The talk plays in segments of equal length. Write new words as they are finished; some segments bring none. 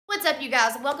What's up, you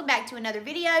guys? Welcome back to another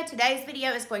video. Today's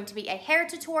video is going to be a hair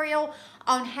tutorial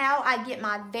on how I get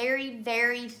my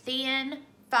very thin,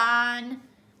 fine,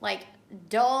 like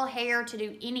dull hair to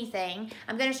do anything.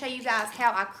 I'm going to show you guys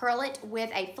how I curl it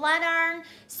with a flat iron.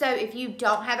 So if you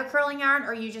don't have a curling iron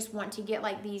or you just want to get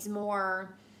like these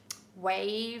more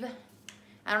wave,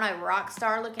 I don't know, rock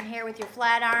star looking hair with your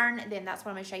flat iron, then that's what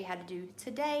I'm going to show you how to do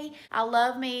today. I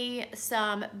love me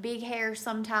some big hair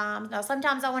sometimes. Now,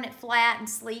 sometimes I want it flat and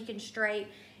sleek and straight,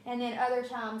 and then other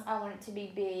times I want it to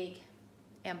be big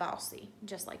and bossy,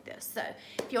 just like this. So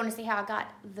if you want to see how I got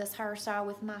this hairstyle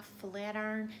with my flat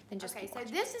iron, then just keep watching.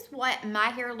 So this is what my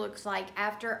hair looks like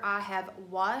after I have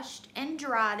washed and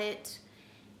dried it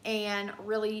and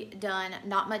really done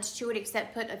not much to it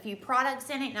except put a few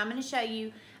products in it, and I'm going to show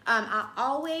you. I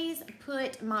always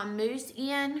put my mousse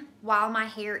in while my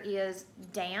hair is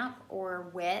damp or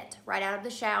wet right out of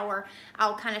the shower.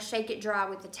 I'll kind of shake it dry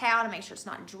with the towel to make sure it's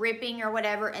not dripping or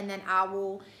whatever, and then I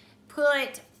will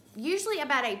put usually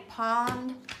about a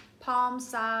palm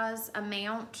size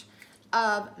amount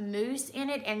of mousse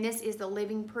in it, and this is the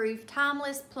Living Proof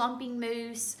Timeless Plumping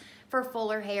Mousse for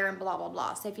fuller hair and blah blah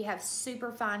blah. So if you have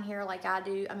super fine hair like I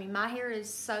do, I mean my hair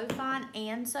is so fine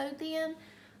and so thin,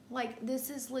 like this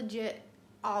is legit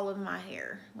all of my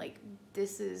hair. Like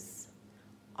this is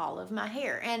all of my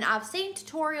hair. And I've seen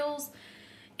tutorials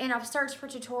and I've searched for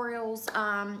tutorials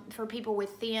for people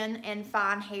with thin and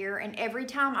fine hair, and every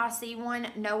time I see one,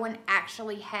 no one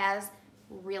actually has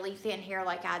really thin hair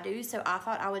like I do. So I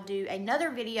thought I would do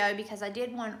another video because I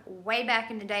did one way back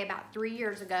in the day about 3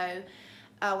 years ago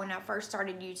when I first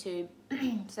started YouTube.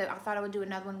 So I thought I would do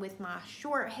another one with my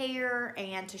short hair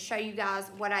and to show you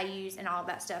guys what I use and all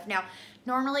that stuff. Now,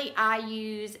 normally I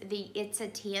use the It's a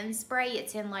 10 spray.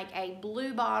 It's in like a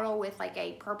blue bottle with like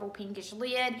a purple pinkish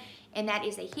lid, and that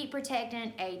is a heat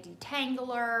protectant, a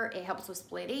detangler, it helps with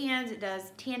split ends, it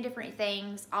does 10 different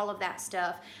things, all of that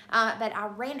stuff. But I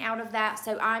ran out of that,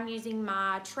 so I'm using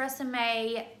my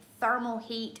Tresemme thermal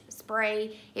heat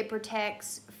spray. It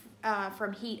protects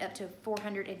from heat up to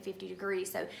 450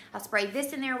 degrees. So I sprayed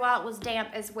this in there while it was damp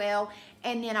as well.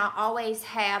 And then I always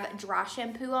have dry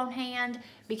shampoo on hand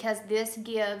because this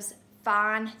gives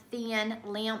fine, thin,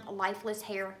 limp, lifeless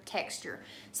hair texture.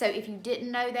 So if you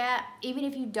didn't know that, even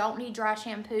if you don't need dry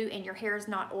shampoo and your hair is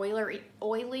not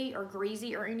oily or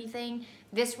greasy or anything,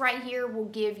 this right here will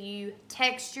give you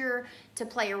texture to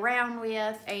play around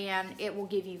with, and it will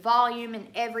give you volume and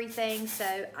everything.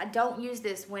 So I don't use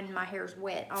this when my hair is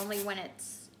wet, only when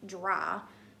it's dry.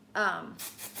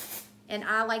 And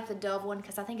I like the Dove one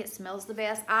because I think it smells the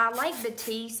best. I like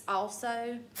Batiste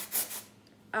also,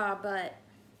 but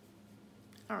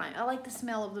I don't know, I like the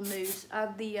smell of the mousse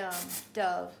of the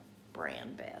Dove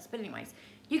brand best. But anyways,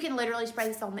 you can literally spray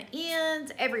this on the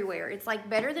ends, everywhere. It's like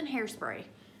better than hairspray.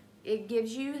 It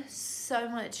gives you so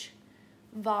much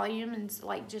volume and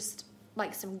like just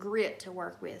like some grit to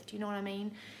work with. Do you know what I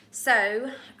mean?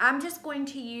 So I'm just going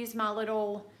to use my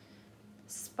little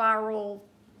spiral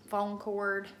phone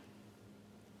cord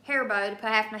hair bow to put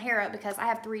half my hair up because I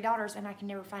have 3 daughters and I can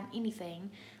never find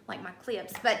anything like my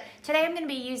clips. But today I'm going to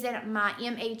be using my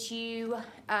MHU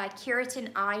Keratin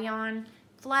Ion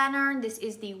flat iron. This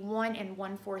is the 1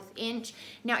 1/4 inch.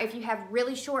 Now if you have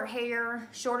really short hair,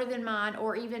 shorter than mine,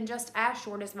 or even just as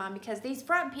short as mine, because these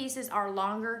front pieces are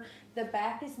longer, the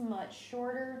back is much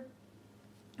shorter,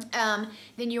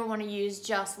 then you'll want to use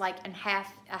just like a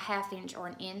half inch or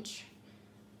an inch,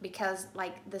 because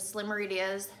like the slimmer it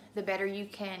is, the better you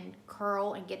can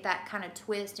curl and get that kind of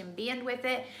twist and bend with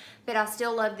it. But I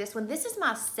still love this one. This is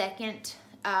my second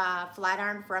flat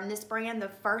iron from this brand. The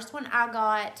first one I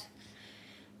got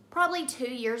probably 2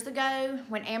 years ago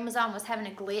when Amazon was having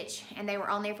a glitch and they were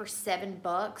on there for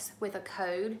 $7 with a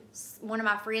code. One of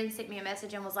my friends sent me a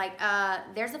message and was like,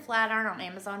 there's a flat iron on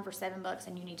Amazon for $7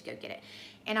 and you need to go get it.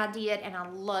 And I did, and I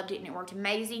loved it, and it worked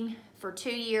amazing for 2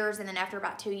 years. And then after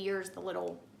about 2 years, the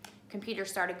little computer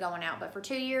started going out. But for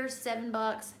 2 years,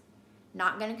 $7,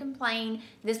 not gonna complain.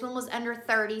 This one was under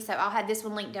 30, so I'll have this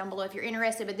one linked down below if you're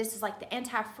interested. But this is like the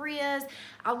anti-frizz.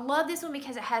 I love this one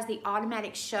because it has the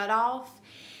automatic shut off,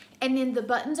 and then the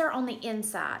buttons are on the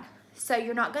inside, so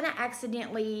you're not gonna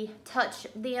accidentally touch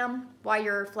them while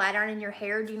you're flat ironing your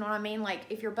hair. Do you know what I mean? Like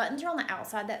if your buttons are on the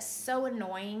outside, that's so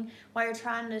annoying. While you're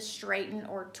trying to straighten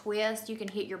or twist, you can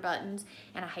hit your buttons,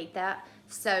 and I hate that.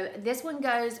 So this one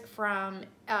goes from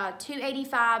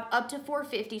 285 up to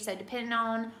 450, so depending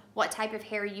on what type of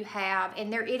hair you have.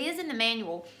 And there it is in the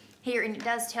manual here, and it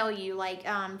does tell you like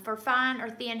for fine or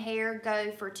thin hair,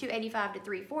 go for 285 to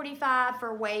 345,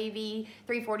 for wavy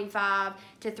 345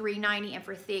 to 390, and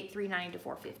for thick 390 to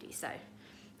 450. So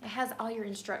It has all your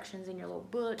instructions in your little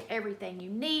book, everything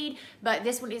you need. But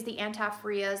this one is the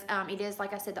anti-frizz. It is,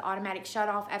 like I said, the automatic shut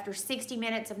off. After 60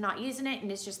 minutes of not using it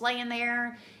and it's just laying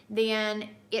there, then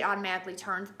it automatically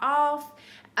turns off.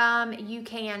 You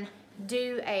can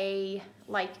do a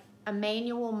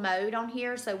manual mode on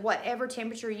here. So whatever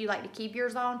temperature you like to keep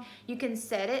yours on, you can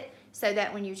set it so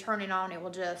that when you turn it on, it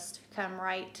will just come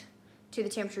right to the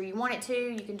temperature you want it to.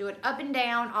 You can do it up and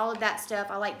down, all of that stuff.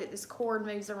 I like that this cord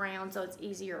moves around so it's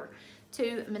easier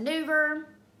to maneuver.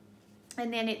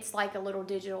 And then it's like a little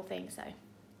digital thing, so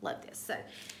love this. So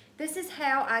this is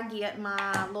how I get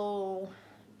my little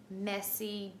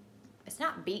messy, it's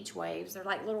not beach waves, they're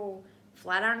like little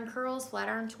flat iron curls, flat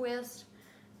iron twists.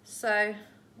 So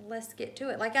let's get to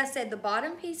it. Like I said, the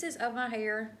bottom pieces of my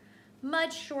hair,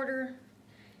 much shorter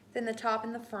than the top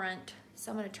and the front.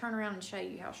 So I'm going to turn around and show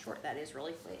you how short that is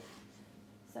really quick.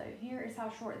 So here is how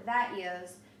short that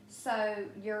is. So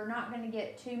you're not going to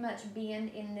get too much bend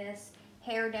in this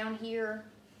hair down here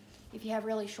if you have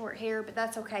really short hair, but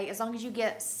that's okay. As long as you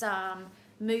get some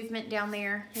movement down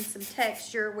there and some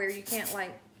texture where you can't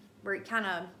where it kind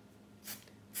of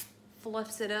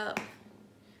fluffs it up,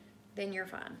 then you're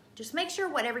fine. Just make sure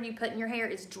whatever you put in your hair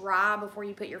is dry before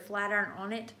you put your flat iron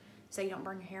on it so you don't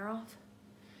burn your hair off.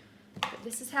 But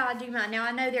this is how I do mine. Now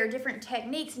I know there are different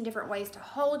techniques and different ways to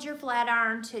hold your flat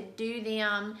iron, to do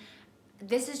them.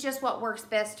 This is just what works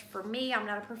best for me. I'm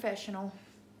not a professional,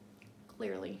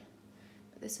 clearly.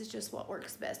 But this is just what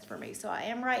works best for me. So I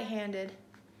am right-handed,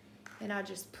 and I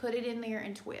just put it in there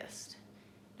and twist.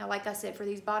 Now like I said, for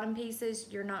these bottom pieces,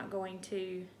 you're not going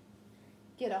to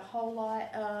get a whole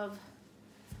lot of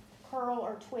curl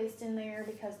or twist in there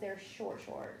because they're short.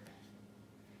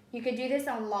 You could do this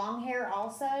on long hair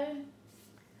also.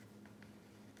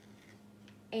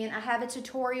 And I have a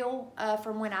tutorial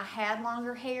from when I had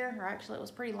longer hair, or actually it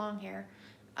was pretty long hair.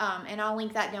 And I'll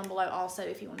link that down below also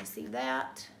if you want to see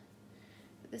that.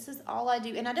 But this is all I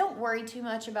do. And I don't worry too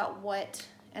much about what,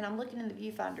 and I'm looking in the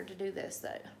viewfinder to do this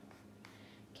though.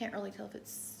 Can't really tell if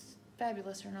it's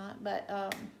fabulous or not,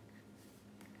 but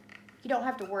you don't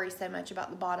have to worry so much about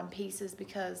the bottom pieces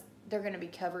because they're going to be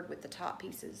covered with the top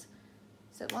pieces.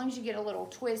 So as long as you get a little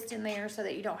twist in there so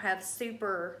that you don't have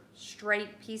super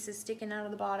straight pieces sticking out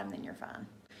of the bottom, then you're fine.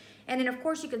 And then of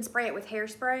course you can spray it with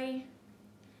hairspray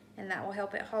and that will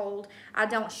help it hold. I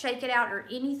don't shake it out or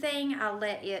anything. I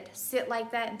let it sit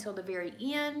like that until the very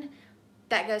end.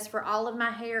 That goes for all of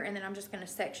my hair, and then I'm just going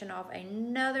to section off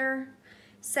another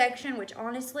section, which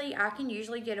honestly I can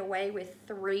usually get away with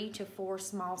 3 to 4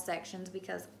 small sections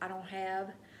because I don't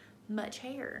have much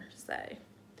hair. So,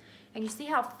 and you see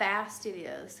how fast it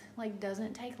is. Like,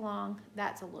 doesn't take long.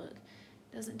 That's a look.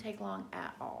 Doesn't take long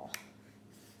at all.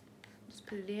 Just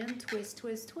put it in, twist,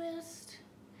 twist, twist.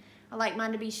 I like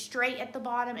mine to be straight at the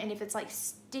bottom, and if it's like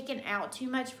sticking out too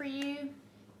much for you,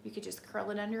 you could just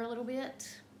curl it under a little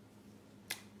bit,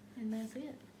 and that's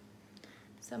it.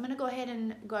 So I'm gonna go ahead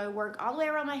and go work all the way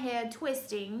around my head,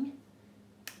 twisting,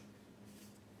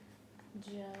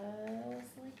 just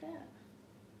like that.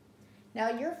 Now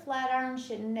your flat iron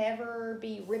should never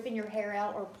be ripping your hair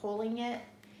out or pulling it.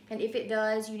 And if it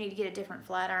does, you need to get a different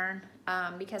flat iron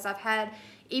because I've had,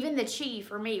 even the Chi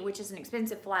for me, which is an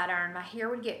expensive flat iron, my hair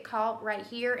would get caught right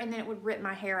here and then it would rip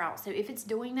my hair out. So if it's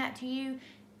doing that to you,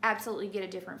 absolutely get a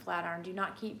different flat iron. Do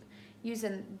not keep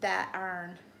using that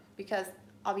iron because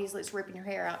obviously it's ripping your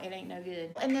hair out. It ain't no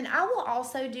good. And then I will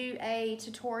also do a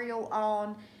tutorial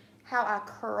on how I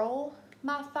curl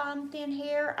my fine thin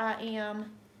hair. I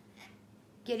am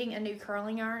getting a new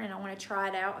curling iron and I want to try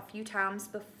it out a few times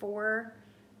before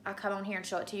I come on here and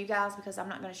show it to you guys because I'm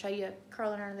not going to show you a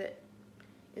curling iron that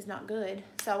is not good.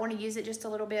 So I want to use it just a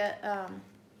little bit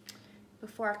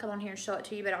before I come on here and show it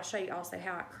to you, but I'll show you also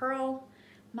how I curl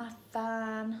my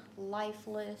fine,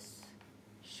 lifeless,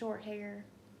 short hair,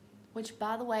 which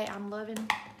by the way, I'm loving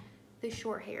this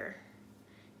short hair.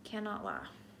 Cannot lie.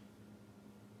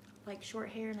 Like short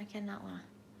hair and I cannot lie.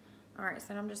 All right,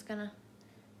 so I'm just going to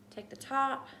take the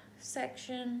top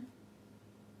section.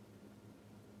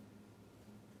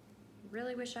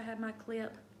 Really wish I had my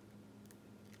clip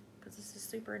because this is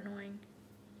super annoying.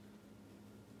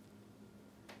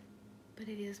 But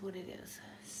it is what it is.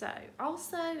 So,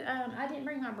 also, I didn't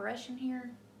bring my brush in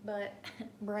here, but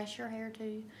brush your hair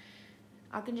too.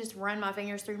 I can just run my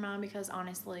fingers through mine because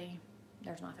honestly,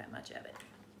 there's not that much of it.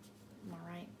 Am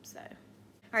I right? So, all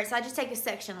right, so I just take a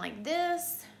section like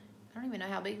this. I don't even know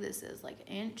how big this is, like an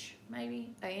inch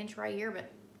maybe, an inch right here, but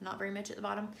not very much at the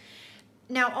bottom.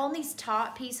 Now on these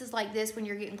top pieces like this, when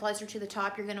you're getting closer to the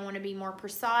top, you're gonna wanna be more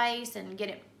precise and get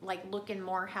it like looking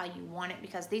more how you want it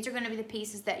because these are gonna be the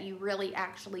pieces that you really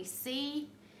actually see.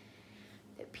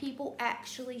 that people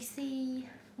actually see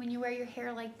when you wear your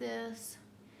hair like this.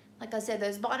 Like I said,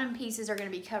 those bottom pieces are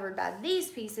going to be covered by these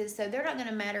pieces, so they're not going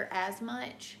to matter as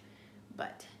much,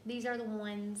 but these are the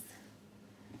ones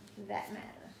that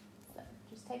matter. So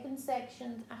just taking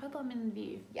sections. I hope I'm in the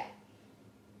view. Yeah.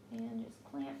 And just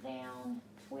clamp down,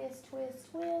 twist,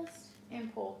 twist, twist,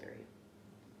 and pull through.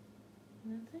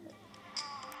 And that's it.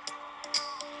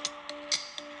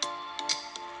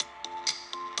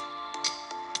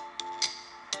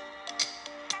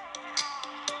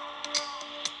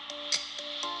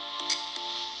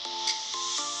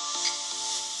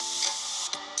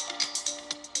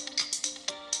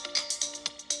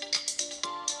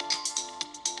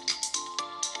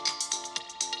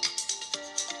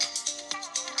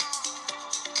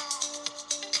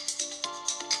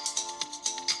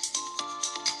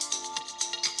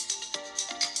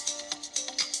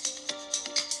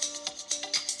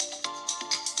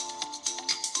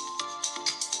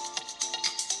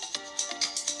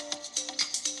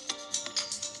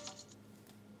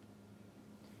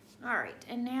 All right,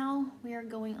 and now we are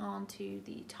going on to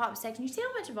the top section. You see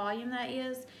how much volume that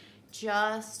is?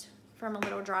 Just from a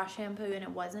little dry shampoo, and it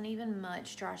wasn't even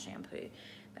much dry shampoo.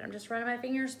 But I'm just running my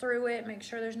fingers through it, make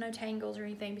sure there's no tangles or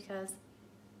anything, because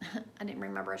I didn't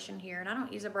bring my brush in here. And I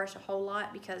don't use a brush a whole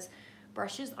lot because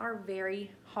brushes are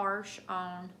very harsh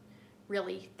on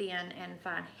really thin and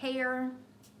fine hair.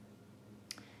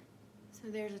 So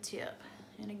there's a tip.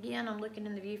 And again, I'm looking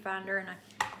in the viewfinder and I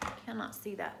cannot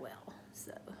see that well,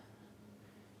 so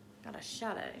got a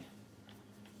shadow.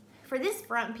 For this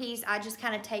front piece, I just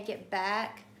kind of take it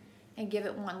back and give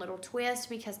it one little twist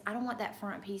because I don't want that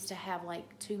front piece to have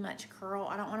like too much curl.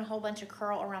 I don't want a whole bunch of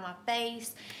curl around my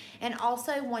face. And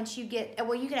also once you get,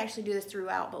 well, you can actually do this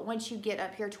throughout, but once you get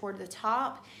up here toward the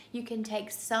top, you can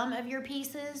take some of your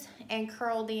pieces and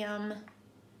curl them,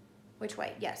 which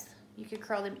way? Yes, you could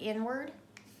curl them inward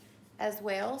as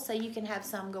well. So you can have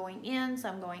some going in,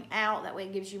 some going out. That way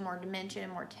it gives you more dimension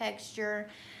and more texture.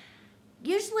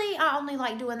 Usually I only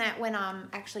like doing that when I'm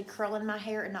actually curling my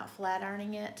hair and not flat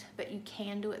ironing it, but you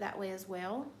can do it that way as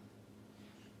well.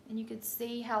 And you could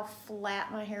see how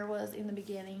flat my hair was in the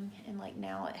beginning, and like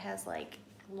now it has like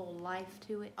a little life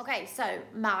to it. Okay, so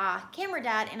my camera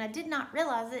died and I did not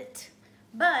realize it,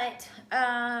 but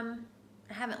I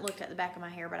haven't looked at the back of my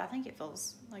hair, but I think it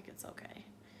feels like it's okay.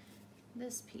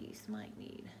 This piece might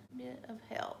need a bit of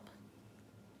help.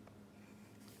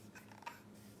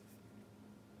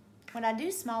 When I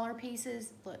do smaller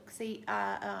pieces, look, see,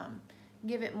 I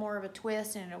give it more of a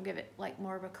twist and it'll give it like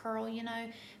more of a curl, you know.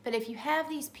 But if you have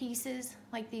these pieces,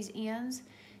 like these ends,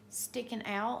 sticking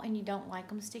out and you don't like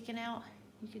them sticking out,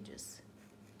 you could just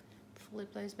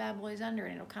flip those bad boys under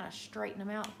and it'll kind of straighten them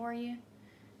out for you.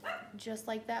 Just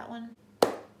like that one.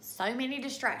 So many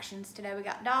distractions today. We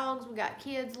got dogs, we got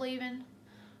kids leaving,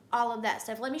 all of that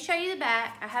stuff. Let me show you the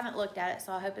back. I haven't looked at it,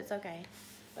 so I hope it's okay.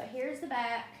 But here's the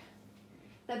back.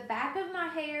 The back of my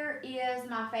hair is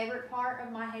my favorite part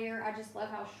of my hair. I just love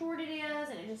how short it is,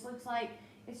 and it just looks like,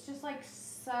 it's just like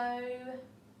so,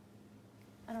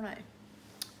 I don't know,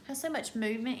 has so much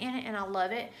movement in it, and I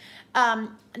love it.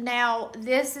 Now,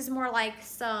 this is more like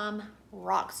some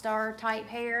rock star type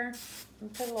hair.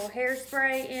 Put a little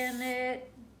hairspray in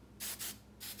it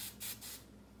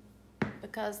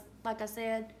because, like I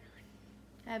said,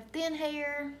 I have thin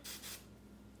hair,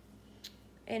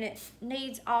 and it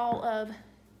needs all of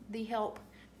the help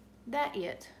that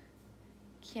it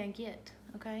can get,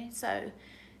 okay? So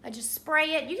I just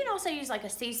spray it. You can also use like a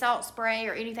sea salt spray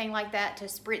or anything like that to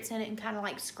spritz in it and kind of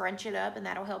like scrunch it up, and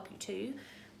that'll help you too.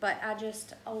 But I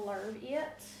just allure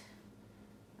it.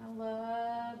 I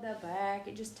love the back.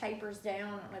 It just tapers down.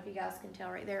 I don't know if you guys can tell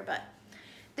right there, but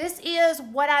this is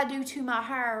what I do to my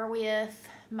hair with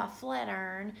my flat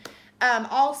iron.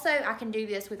 Also, I can do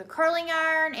this with a curling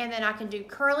iron, and then I can do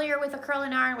curlier with a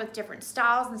curling iron with different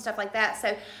styles and stuff like that.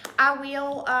 So I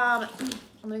will,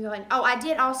 let me go ahead. Oh, I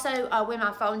did also, when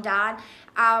my phone died,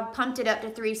 I pumped it up to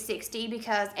 360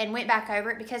 because, and went back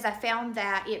over it because I found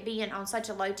that it being on such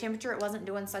a low temperature, it wasn't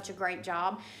doing such a great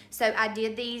job. So I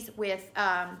did these with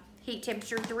heat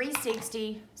temperature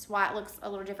 360. That's why it looks a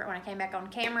little different when I came back on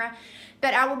camera.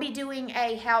 But I will be doing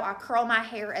a how I curl my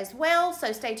hair as well.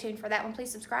 So stay tuned for that one.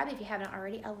 Please subscribe if you haven't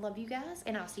already. I love you guys,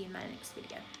 and I'll see you in my next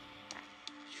video.